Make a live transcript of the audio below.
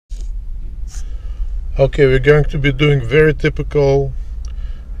Okay, we're going to be doing very typical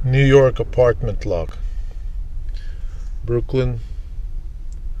New York apartment lock. Brooklyn.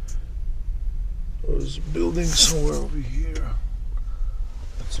 There's a building somewhere over here.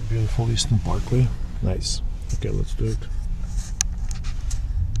 That's a beautiful Eastern Parkway. Nice. Okay, let's do it.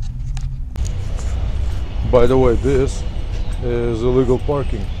 By the way, this is illegal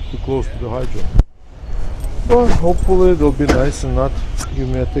parking, too close to the hydrant. But hopefully it'll be nice and not give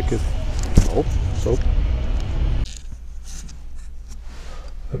me a ticket. Oh, so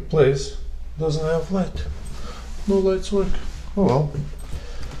the place doesn't have light. No lights work. Oh well.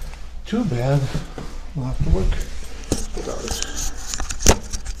 Too bad. We'll have to work without it.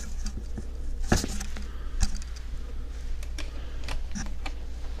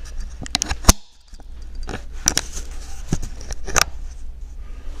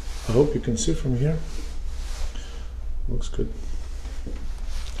 I hope you can see from here. Looks good.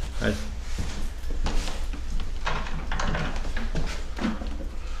 Hi.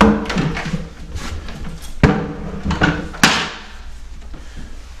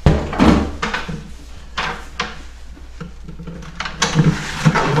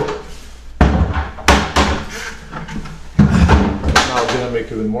 Now I'm gonna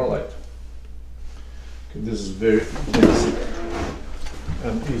make even more light. Okay, this is very basic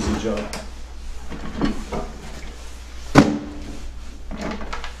and easy job.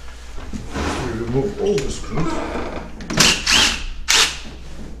 We remove all the screws.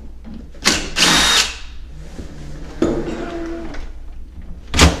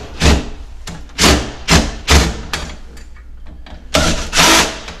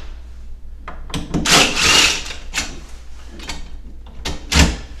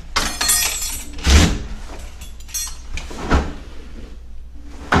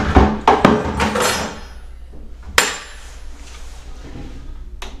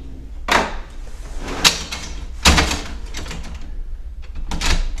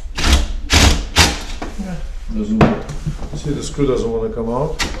 Doesn't work. See, the screw doesn't want to come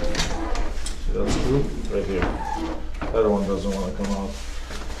out. See that screw right here. That one doesn't want to come out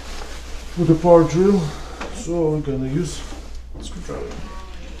with the power drill, so we're gonna use a screwdriver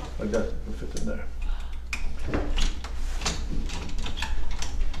like that to fit in there.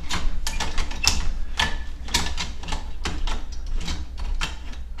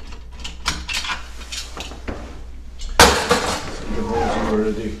 So the holes are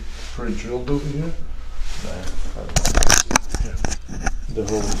already pre-drilled over here. The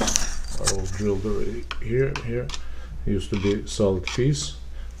holes are all drilled already here. It used to be a solid piece.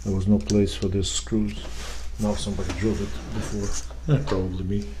 There was no place for these screws. Now somebody drilled it before. Probably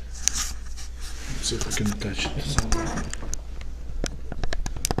me. Let's see if I can attach it somewhere.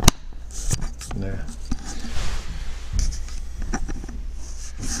 Nah.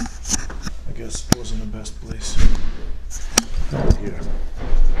 I guess it wasn't the best place. Here.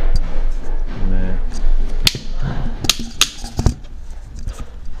 Nah.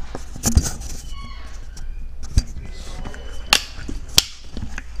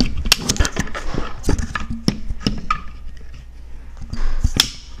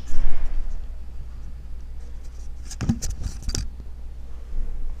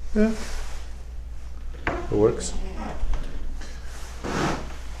 Yeah, it works.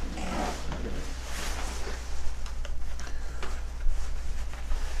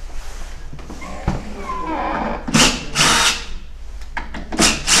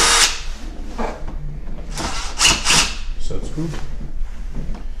 Set screw.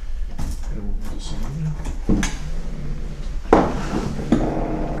 Remove this in here.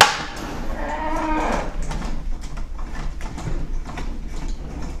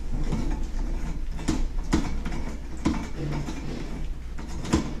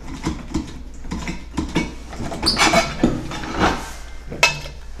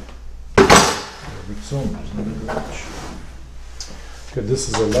 Okay, this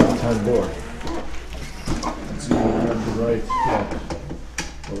is a left-hand door. Let's see if we have the right lock,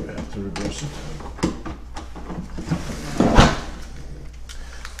 or we have to reverse it.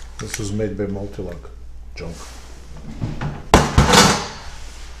 This was made by Multi-Lock. Junk.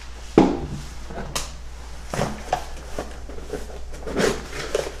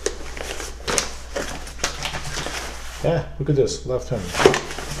 Yeah, look at this, left-hand.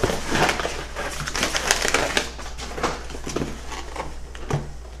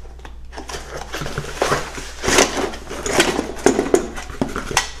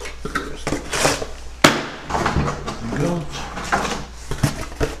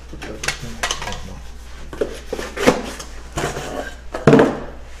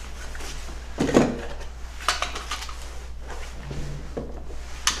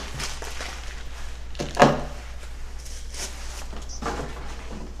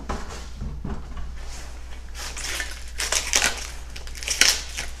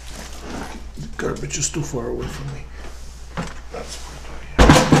 garbage is too far away from me. Let's put it right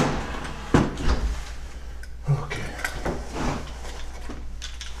here. Okay.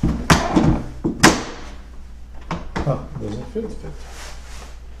 Ah, doesn't fit.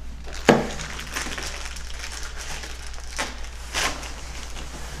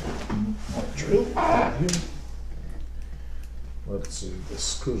 Drill here. Let's see if the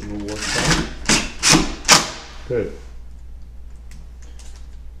screws will work fine. Good.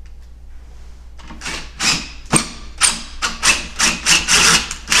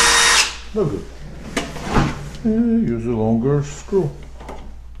 No good. Use a longer screw.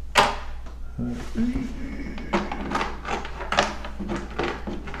 Let's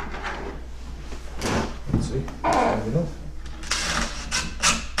see. Good enough.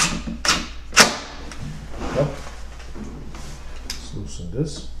 Up. Let's loosen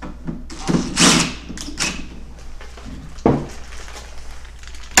this.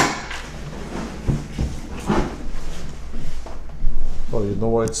 Oh, you know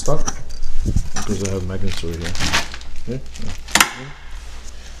why it's stuck? Because I have magnets over here. Yeah?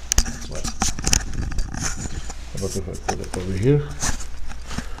 That's why. How about if I put it over here?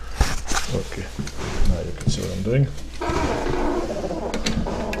 Okay, now you can see what I'm doing.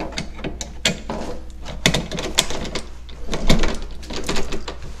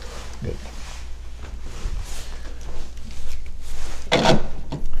 Good.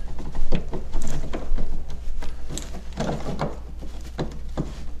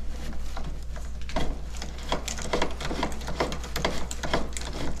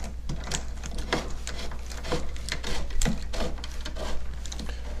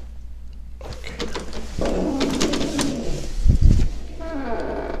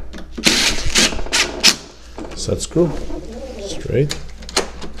 Set screw, straight.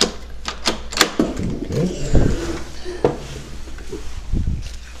 Okay.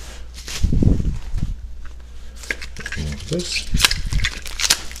 Remove this.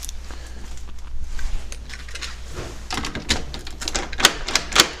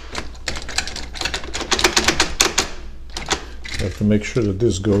 You have to make sure that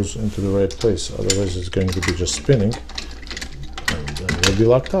this goes into the right place, otherwise it's going to be just spinning and then you'll be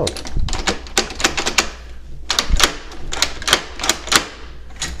locked out.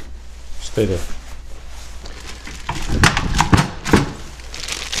 Stay there.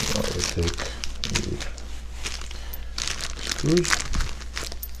 Now we take the screws.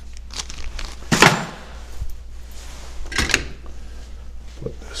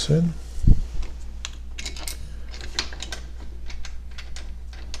 Put this in.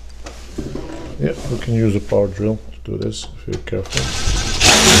 Yeah, we can use a power drill to do this if you're careful.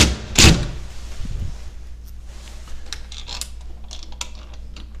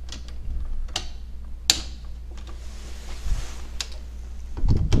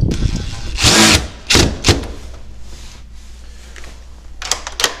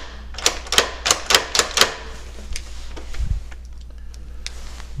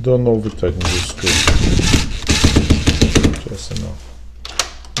 Don't over tighten this screw, just enough.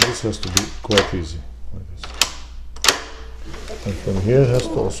 This has to be quite easy, like this. And from here it has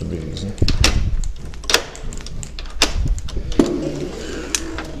to also be easy.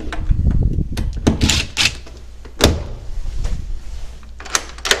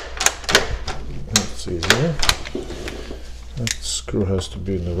 That's easier. That screw has to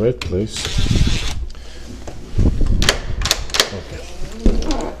be in the right place. Okay.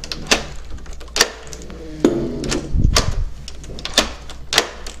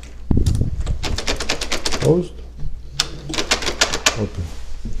 Closed. Open.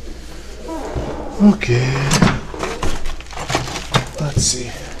 Okay. Let's see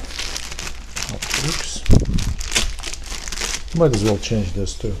how it works. Might as well change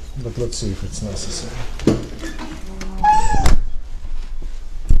this too, but let's see if it's necessary.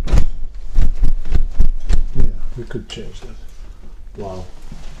 Yeah, we could change that. Wow.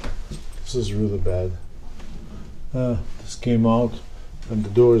 This is really bad. This came out and the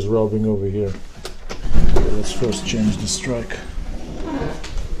door is rubbing over here. Let's first change the strike.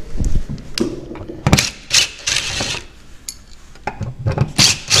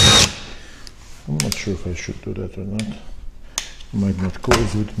 I'm not sure if I should do that or not. Might not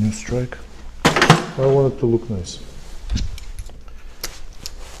close with new strike. I want it to look nice.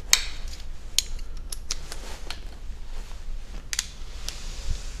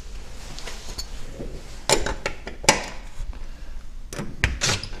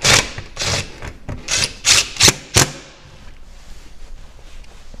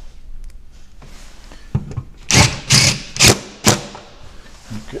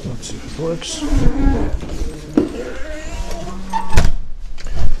 Okay, let's see if it works.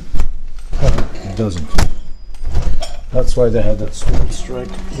 Okay. doesn't. That's why they had that stupid strike.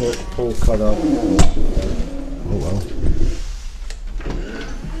 They're all cut out. Oh well.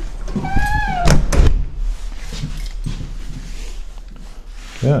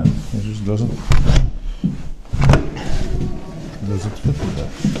 Yeah, it just doesn't fit with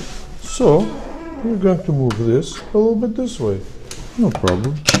that. So we're going to move this a little bit this way. No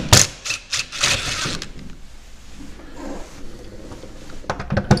problem.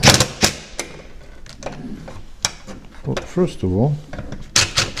 Well, first of all,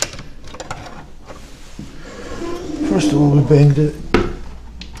 we bang the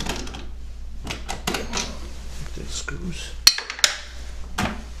screws.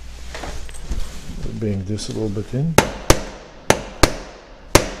 We bang this a little bit in.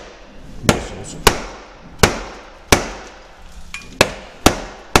 This also.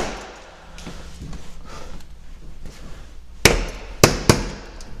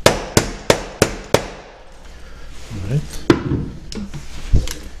 Right.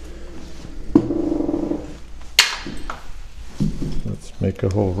 Let's make a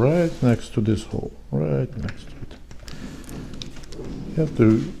hole right next to this hole, right next to it. You have to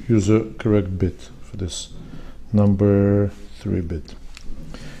use a correct bit for this number 3 bit.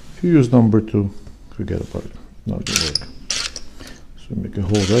 If you use number 2, forget about it, not gonna work. So make a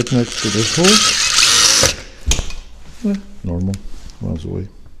hole right next to this hole. Normal, runs away.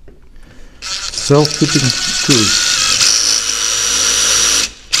 Self-tipping screws.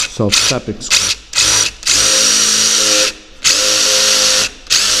 Self-tapping screw.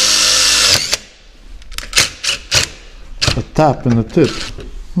 A tap and a tip.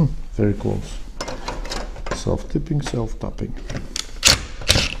 Very close. Self-tipping, self-tapping.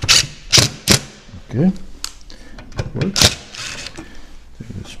 Okay. Works. Take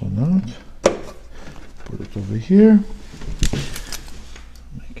this one out. Put it over here.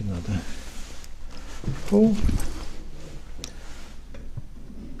 Make another hole.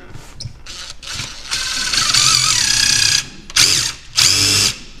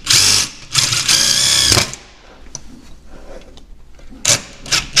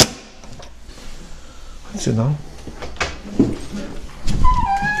 See now.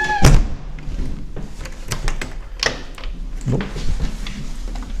 Nope.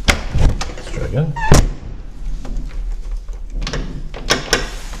 Let's try again.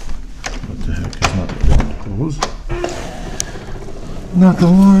 What the heck is not going to close? Not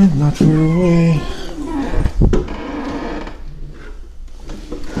aligned, not far away.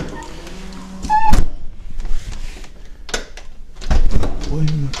 Why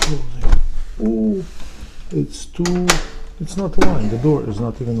not closing? Oh. It's not aligned. The door is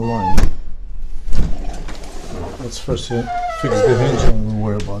not even aligned. Let's first fix the hinge and we'll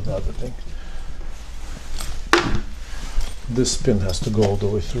worry about the other thing. This pin has to go all the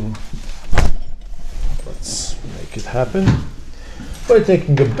way through. Let's make it happen by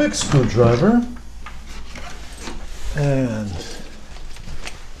taking a big screwdriver and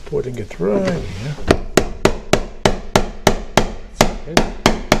putting it right here. Okay.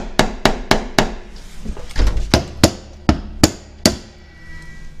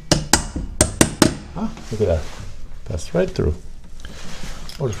 Look at that, passed right through.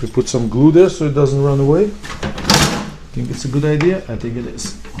 Or if we put some glue there so it doesn't run away. Think it's a good idea? I think it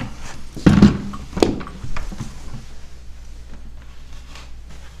is.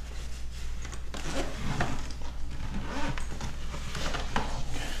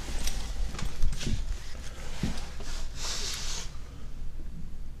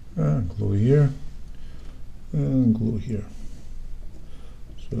 Glue here and glue here.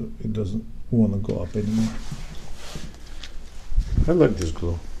 So it doesn't want to go up anymore. I like this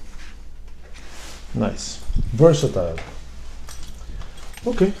glue. Nice, versatile.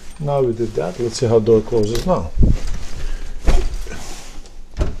 Okay, now we did that. Let's see how door closes now.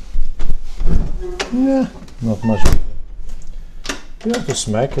 Yeah, not much. You have to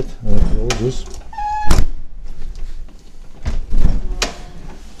smack it and it closes.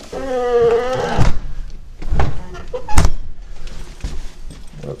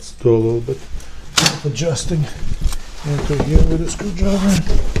 Let's do a little bit of adjusting into here with a screwdriver.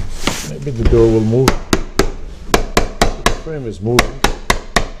 Maybe the door will move. The frame is moving.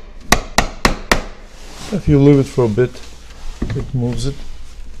 If you leave it for a bit, it moves it.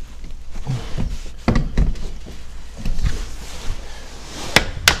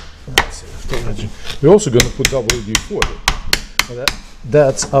 Let's see, after edging. We're also going to put WD-40. But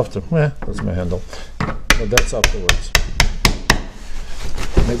that's after. That's my handle. But that's afterwards.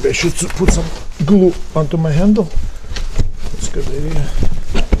 Maybe I should put some glue onto my handle. That's a good idea.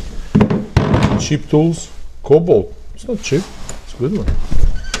 Cheap tools. Cobalt. It's not cheap. It's a good one.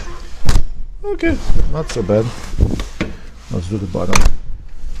 Okay, not so bad. Let's do the bottom.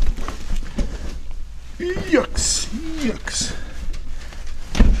 Yucks, yucks.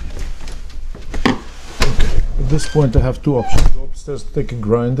 Okay, at this point I have two options. Go upstairs, take a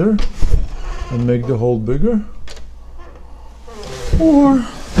grinder and make the hole bigger, or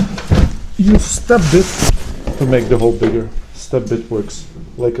use step bit to make the hole bigger. Step bit works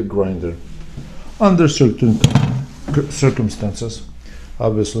like a grinder under certain circumstances.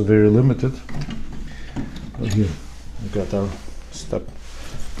 Obviously very limited. But here we got our step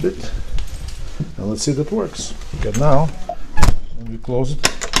bit, and let's see if that works. Okay, now when we close it,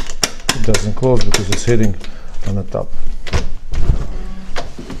 it doesn't close because it's hitting on the top.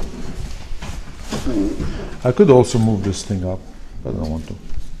 I could also move this thing up, but I don't want to.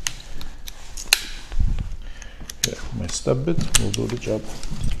 Yeah, my step bit will do the job.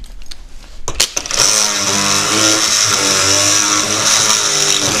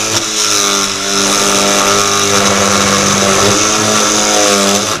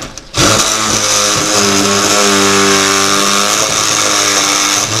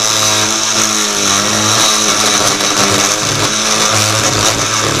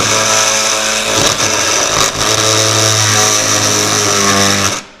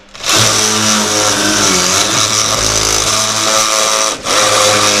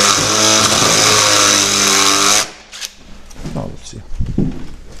 Now let's see.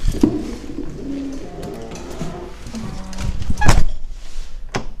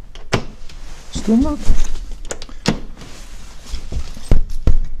 Still not.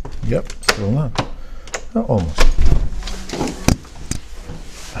 Yep, still not. Almost.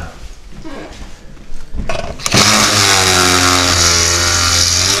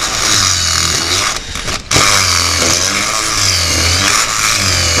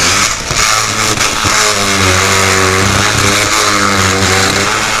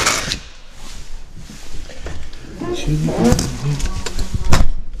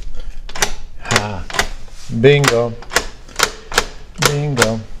 Ha. Bingo.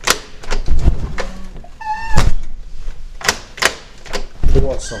 Bingo.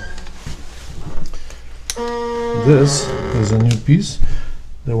 Awesome. This is a new piece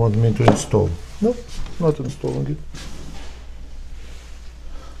they want me to install. Nope, not installing it.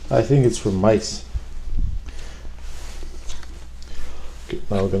 I think it's for mice. Okay,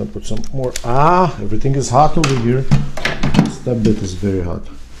 now we're gonna put some more. Everything is hot over here. That bit is very hot.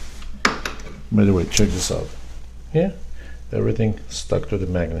 By the way, check this out. Here, everything stuck to the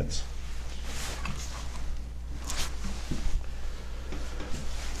magnets.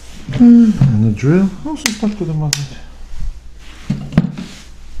 And the drill also stuck to the magnet.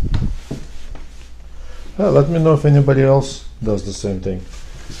 Let me know if anybody else does the same thing.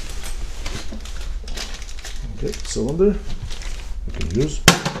 Okay, cylinder. We can use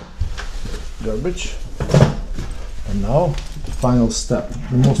garbage. And now, the final step,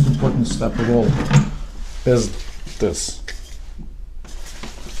 the most important step of all, is this.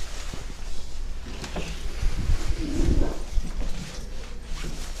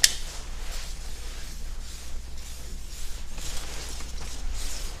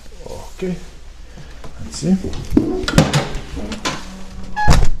 Okay, let's see.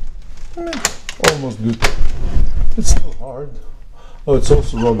 Almost good. It's still hard. Oh, it's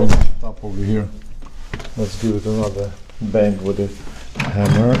also rubbing on the top over here. Let's give it another bang with a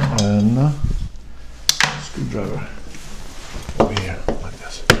hammer and screwdriver over here, like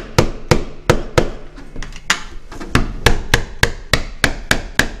this.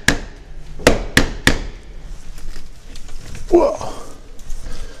 Whoa!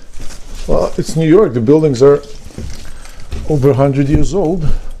 Well, it's New York. The buildings are over 100 years old.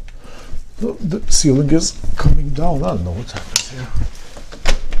 The ceiling is coming down. I don't know what happens here.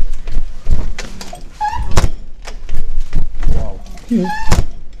 Wow. Here,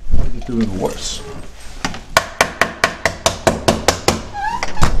 made it even worse.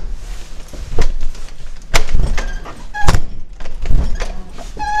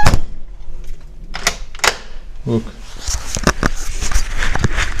 Look.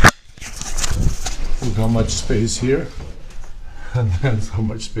 Look how much space here, and then how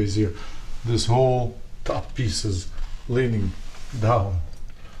much space here. This whole top piece is leaning down,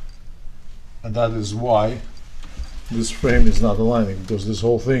 and that is why this frame is not aligning, because this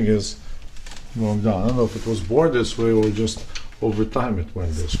whole thing is going down. I don't know if it was bored this way or just over time it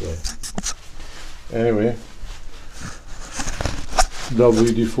went this way. Anyway,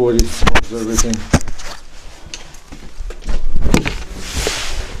 WD-40 moves everything,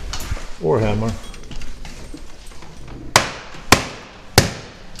 or hammer.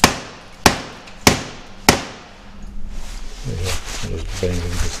 Just banging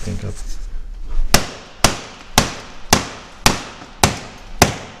this thing up.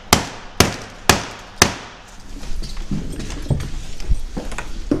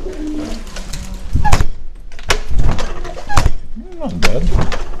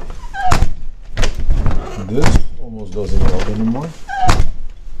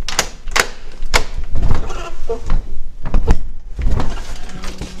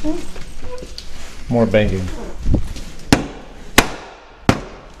 More banging.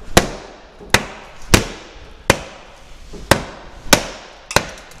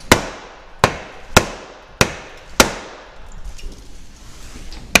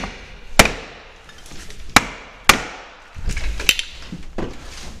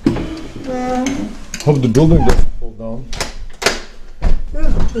 Hope the building doesn't fall down. Yeah,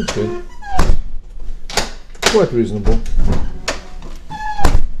 that's good. Quite reasonable.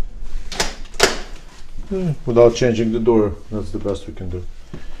 Yeah, without changing the door, that's the best we can do.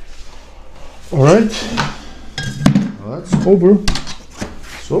 Alright, that's over.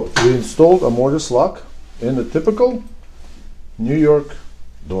 So we installed a mortise lock in the typical New York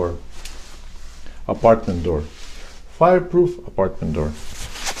door. Apartment door. Fireproof apartment door.